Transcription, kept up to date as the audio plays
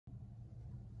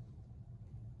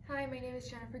Hi, my name is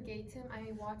Jennifer Gayton. I'm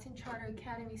a Watson Charter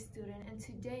Academy student, and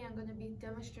today I'm going to be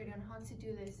demonstrating on how to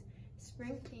do this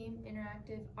spring theme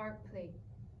interactive art plate.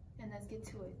 And let's get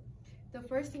to it. The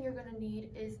first thing you're going to need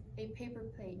is a paper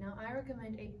plate. Now I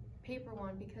recommend a paper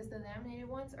one because the laminated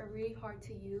ones are really hard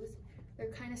to use.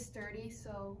 They're kind of sturdy,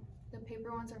 so the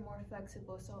paper ones are more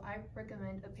flexible, so I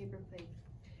recommend a paper plate.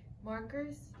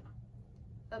 Markers,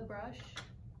 a brush,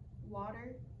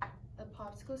 water, a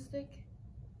popsicle stick,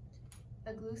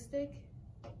 a glue stick,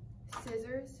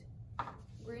 scissors,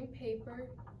 green paper,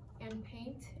 and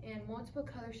paint, and multiple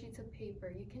color sheets of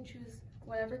paper. You can choose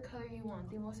whatever color you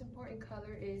want. The most important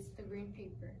color is the green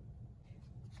paper.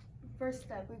 First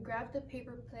step, we grab the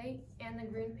paper plate and the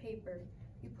green paper.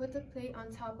 You put the plate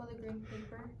on top of the green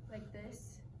paper like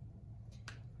this,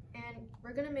 and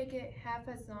we're gonna make it half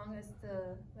as long as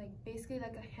basically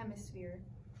like a hemisphere.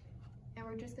 And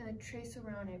we're just gonna trace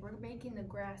around it. We're making the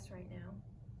grass right now.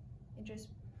 And just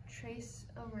trace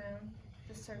around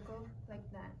the circle like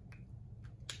that.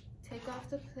 Take off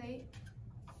the plate,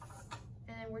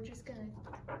 and then we're just gonna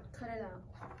cut it out.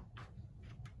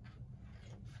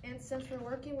 And since we're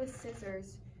working with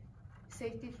scissors,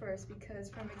 safety first, because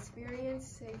from experience,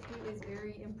 safety is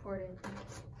very important.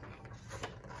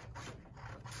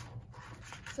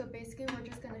 So basically we're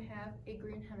just gonna have a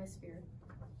green hemisphere.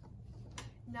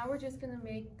 Now we're just gonna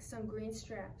make some green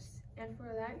straps, and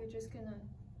for that you're just gonna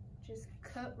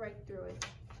cut right through it.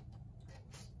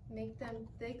 Make them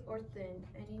thick or thin,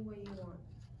 any way you want.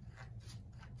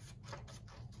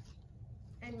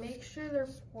 And make sure they're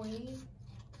pointy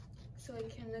so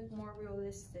it can look more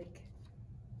realistic.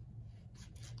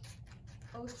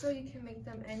 Also, you can make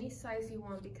them any size you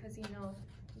want because you know,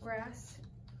 grass,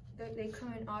 they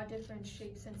come in all different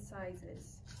shapes and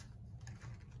sizes.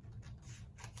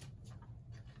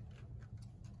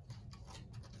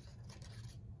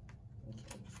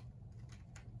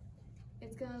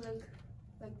 It's gonna look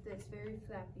like this, very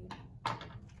flappy.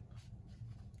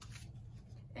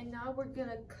 And now we're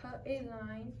gonna cut a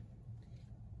line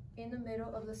in the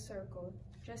middle of the circle,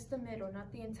 just the middle,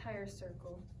 not the entire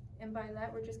circle. And by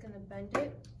that, we're just gonna bend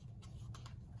it.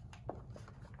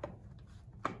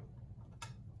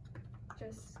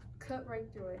 Just cut right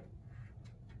through it.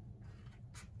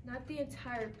 Not the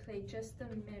entire plate, just the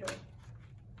middle,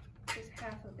 just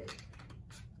half of it.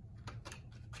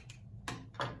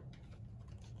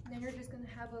 Then you're just gonna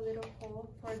have a little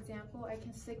hole. For example, I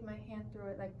can stick my hand through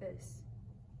it like this.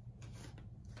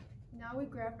 Now we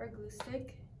grab our glue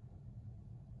stick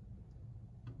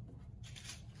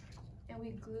and we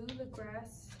glue the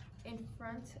grass in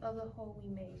front of the hole we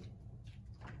made.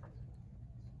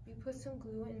 We put some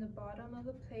glue in the bottom of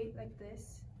the plate like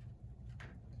this,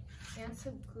 and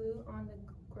some glue on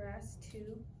the grass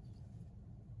too.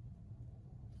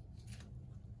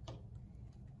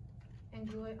 And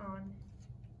glue it on.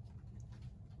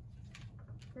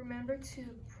 Remember to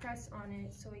press on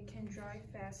it so it can dry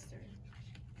faster.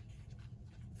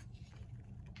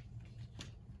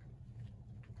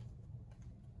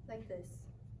 Like this.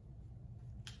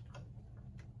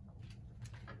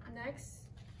 Next,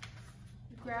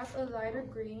 grab a lighter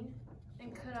green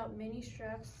and cut out mini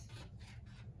straps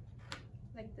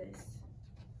like this.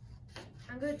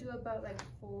 I'm gonna do about like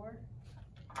 4.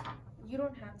 You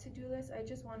don't have to do this, I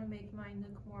just want to make mine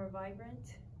look more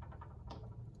vibrant.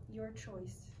 Your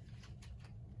choice.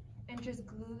 And just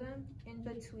glue them in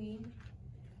between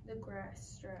the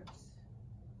grass straps.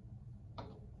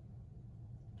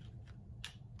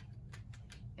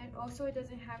 And also, it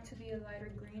doesn't have to be a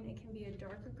lighter green, it can be a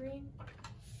darker green,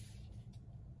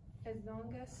 as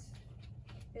long as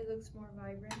it looks more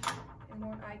vibrant and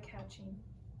more eye-catching.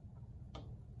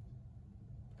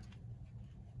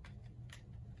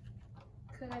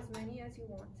 Cut as many as you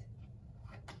want.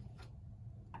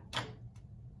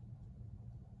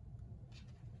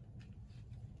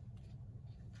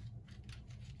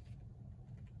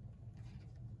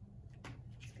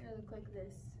 Look like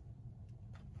this.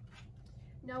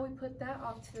 Now we put that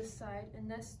off to the side, and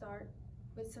let's start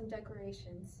with some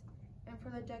decorations. And for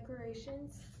the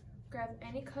decorations, grab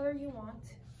any color you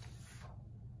want.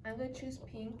 I'm gonna choose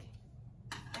pink,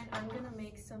 and I'm gonna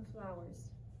make some flowers.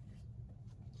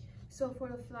 So for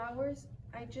the flowers,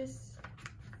 I just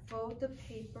fold the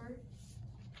paper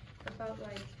about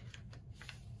like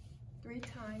 3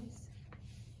 times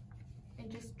and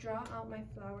just draw out my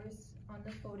flowers on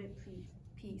the folded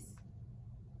piece.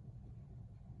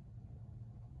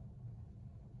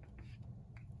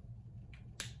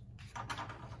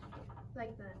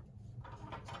 Like that.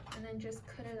 And then just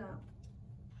cut it out.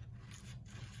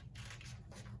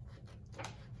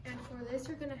 And for this,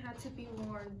 you're gonna have to be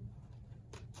more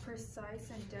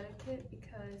precise and delicate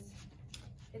because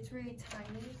It's really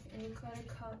tiny, and you gotta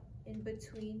cut in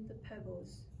between the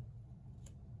pebbles.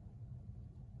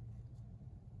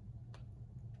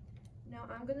 Now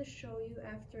I'm gonna show you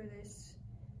after this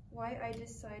why I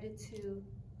decided to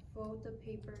fold the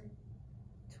paper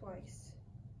twice.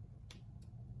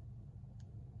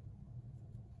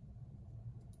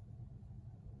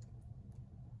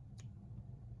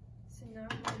 So now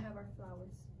we're gonna have our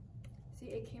flowers. See,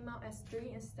 it came out as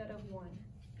 3 instead of 1.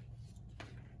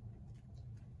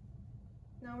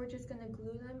 Now we're just gonna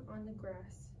glue them on the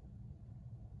grass.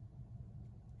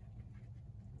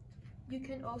 You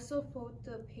can also fold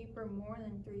the paper more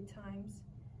than 3 times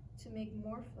to make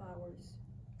more flowers.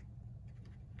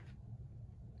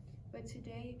 But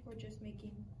today we're just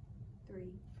making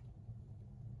 3.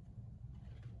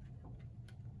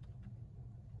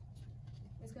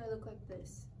 It's gonna look like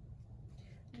this.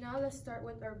 Now let's start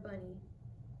with our bunny.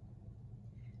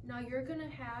 Now you're gonna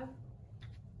have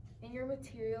in your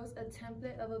materials a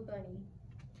template of a bunny,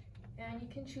 and you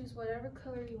can choose whatever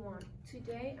color you want.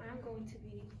 Today I'm going to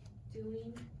be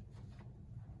doing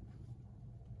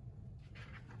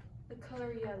the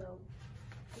color yellow,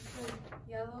 because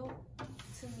yellow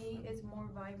to me is more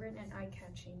vibrant and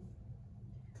eye-catching.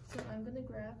 So I'm gonna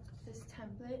grab this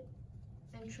template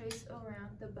and trace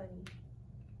around the bunny.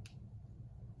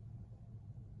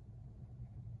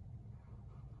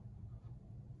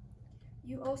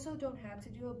 You also don't have to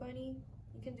do a bunny.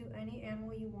 You can do any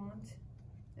animal you want.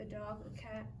 A dog, a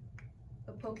cat,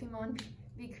 a Pokemon.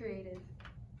 Be creative.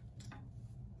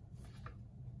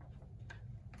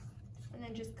 And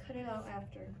then just cut it out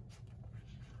after.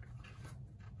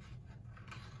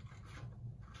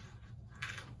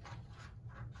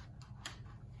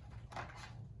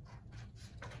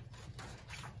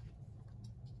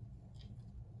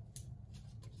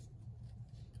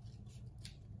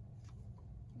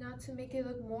 Now to make it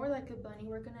look more like a bunny,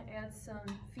 we're gonna add some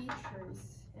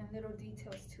features and little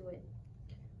details to it.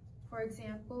 For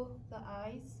example, the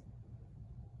eyes,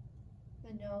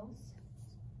 the nose.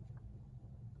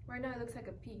 Right now it looks like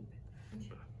a peep.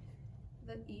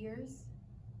 The ears,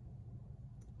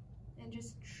 and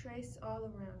just trace all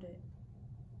around it.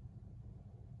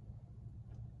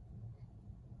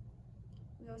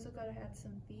 We also gotta add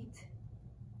some feet.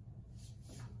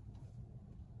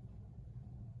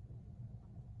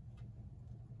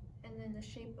 And then the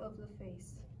shape of the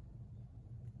face.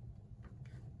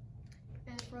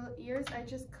 And for the ears, I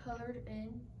just colored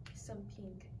in some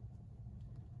pink.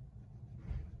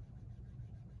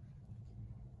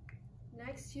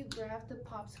 Next, you grab the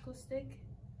popsicle stick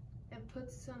and put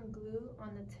some glue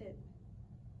on the tip.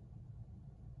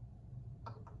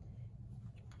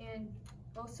 And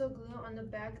also glue on the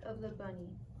back of the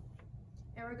bunny.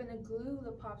 And we're gonna glue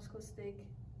the popsicle stick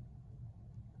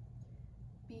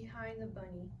behind the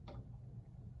bunny.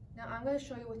 Now I'm going to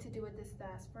show you what to do with this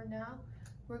last. For now,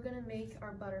 we're going to make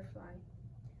our butterfly.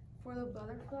 For the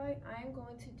butterfly, I'm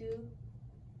going to do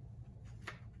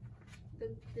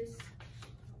this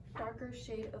darker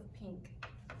shade of pink.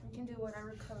 You can do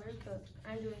whatever color, but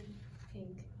I'm doing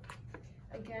pink.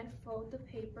 Again, fold the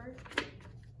paper,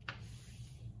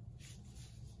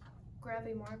 grab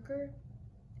a marker,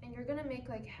 and you're going to make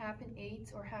like half an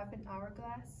 8 or half an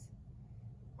hourglass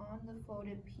on the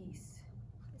folded piece.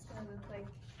 It's going to look like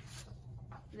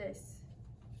this.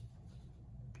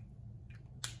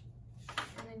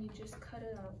 And then you just cut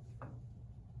it out.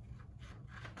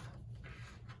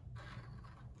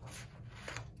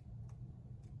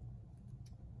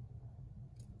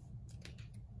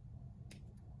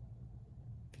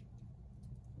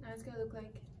 Now it's going to look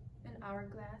like an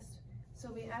hourglass. So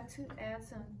we have to add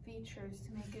some features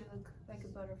to make it look like a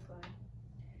butterfly.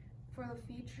 For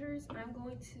the features, I'm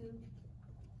going to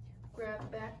grab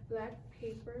black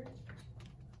paper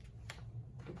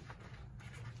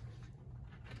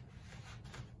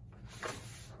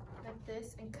like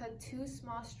this and cut 2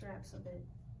 small straps of it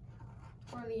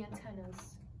for the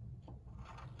antennas.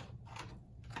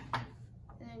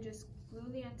 And then just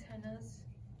glue the antennas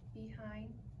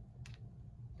behind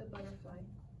the butterfly.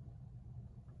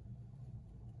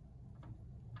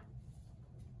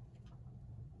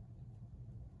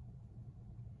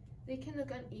 They can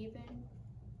look uneven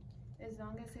as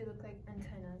long as they look like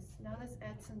antennas. Now let's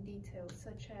add some details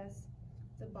such as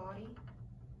the body,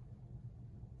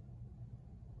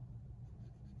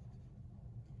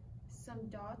 some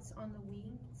dots on the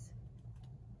wings,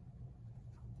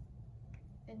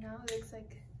 and now it looks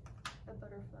like a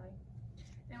butterfly.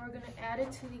 And we're going to add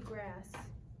it to the grass.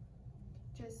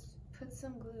 Just put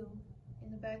some glue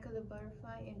in the back of the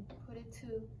butterfly and put it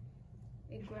to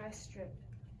a grass strip.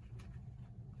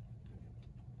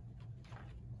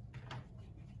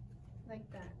 Like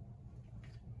that.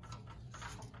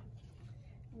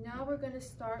 Now we're going to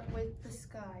start with the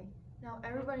sky. Now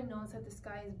everybody knows that the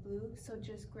sky is blue, so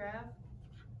just grab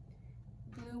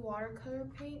blue watercolor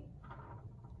paint,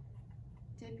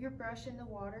 dip your brush in the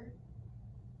water,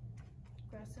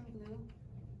 grab some blue,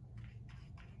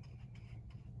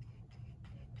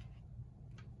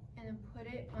 and then put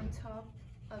it on top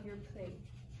of your plate.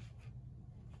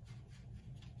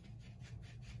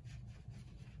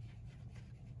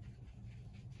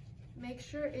 Make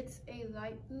sure it's a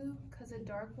light blue because a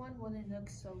dark one wouldn't look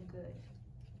so good.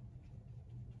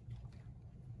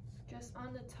 Just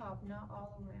on the top, not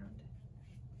all around.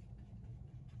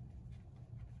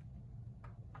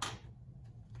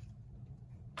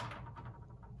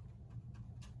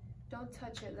 Don't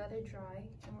touch it, let it dry,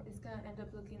 and it's gonna end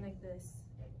up looking like this.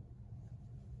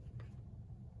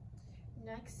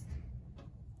 Next,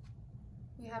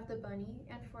 we have the bunny,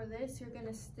 and for this, you're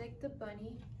gonna stick the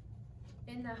bunny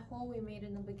in that hole we made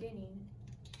in the beginning.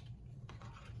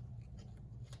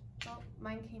 Oh,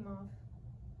 mine came off.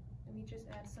 Let me just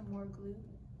add some more glue.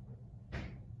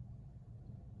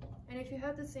 And if you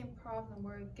have the same problem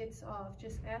where it gets off,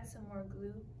 just add some more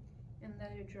glue and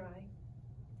let it dry.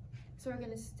 So we're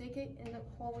gonna stick it in the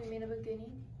hole we made in the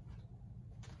beginning,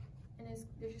 and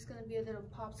there's just gonna be a little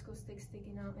popsicle stick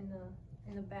sticking out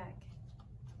in the back.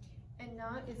 And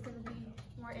now it's gonna be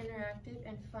more interactive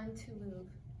and fun to move.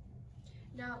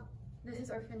 Now, this is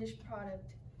our finished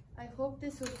product. I hope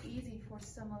this was easy for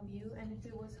some of you, and if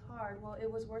it was hard, well,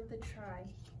 it was worth a try.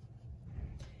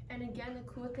 And again, the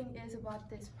cool thing is about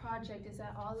this project is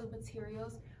that all the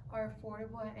materials are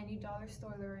affordable at any dollar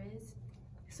store there is,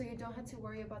 so you don't have to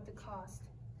worry about the cost.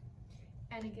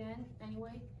 And again,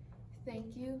 anyway,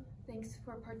 thank you. Thanks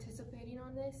for participating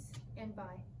on this, and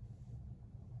bye.